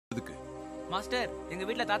Master, எங்க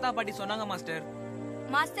வீட்ல தாத்தா பாட்டி சொன்னாங்க மாஸ்டர்.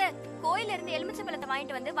 மாஸ்டர், கோயில்ல இருந்து எலுமிச்சை பழத்தை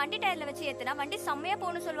வாங்கிட்டு வந்து வண்டி டயர்ல வச்சு ஏத்துனா வண்டி செம்மையா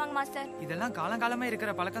போகணும்னு சொல்லுவாங்க மாஸ்டர். இதெல்லாம் காலங்காலமா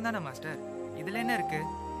இருக்கிற பழக்கம் தானே மாஸ்டர். இதுல என்ன இருக்கு?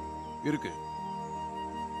 இருக்கு.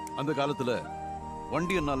 அந்த காலத்துல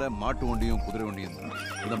வண்டியனால மாட்டு வண்டியும் குதிரை வண்டியும்.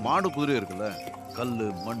 இந்த மாடு குதிரை இருக்குல்ல, கல்லு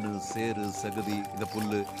மண்ணு சேறு சகதி இந்த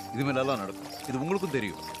புல்லு இது மேலாம் நடக்கும். இது உங்களுக்கும்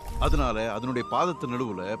தெரியும். அதனால அதனுடைய பாதத்து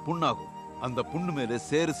நடுவுல புண்ணாகும். அந்த புண்ணு மேல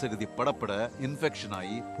சேறு சகதி படப்பட இன்ஃபெக்ஷன்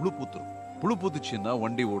ஆகி புழு பூத்துரும். புழு பூத்துச்சுன்னா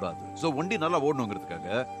வண்டி ஓடாது. சோ வண்டி நல்லா ஓடணுங்கிறதுக்காக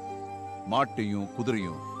மாட்டையும்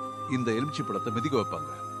குதிரையும் இந்த எலுமிச்சை பழத்தை மிதிக்க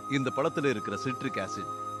வைப்பாங்க. இந்த பழத்துல இருக்கிற சிட்ரிக்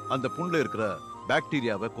ஆசிட் அந்த புண்ணுல இருக்கிற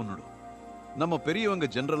பாக்டீரியாவை கொன்னுடும். நம்ம பெரியவங்க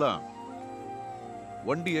ஜெனரலா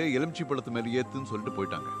வண்டியை எலுமிச்சை பழத்து மேல ஏத்துன்னு சொல்லிட்டு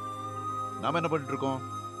போயிட்டாங்க. நாம என்ன பண்ணிட்டு இருக்கோம்?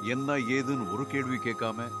 என்ன ஏதுன்னு ஒரு கேள்வி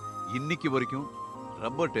கேட்காம இன்னைக்கு வரைக்கும்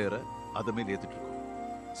ரப்பர் டயரை அதை மேல ஏத்திட்டு இருக்கோம்.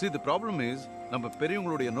 See, the problem is நம்ம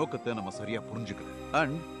பெரியவங்களுடைய நோக்கத்தை நம்ம சரியா புரிஞ்சுக்கல.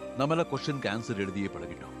 அண்ட் நம்மள क्वेश्चनக்கு ஆன்சர் எழுதியே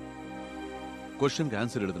பழகிட்டோம். क्वेश्चनக்கு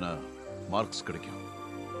ஆன்சர் எழுதினா மார்க்ஸ் கிடைக்கும்.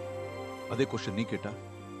 அதே क्वेश्चन நீ கேட்டா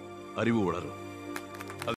அறிவு வளரும்.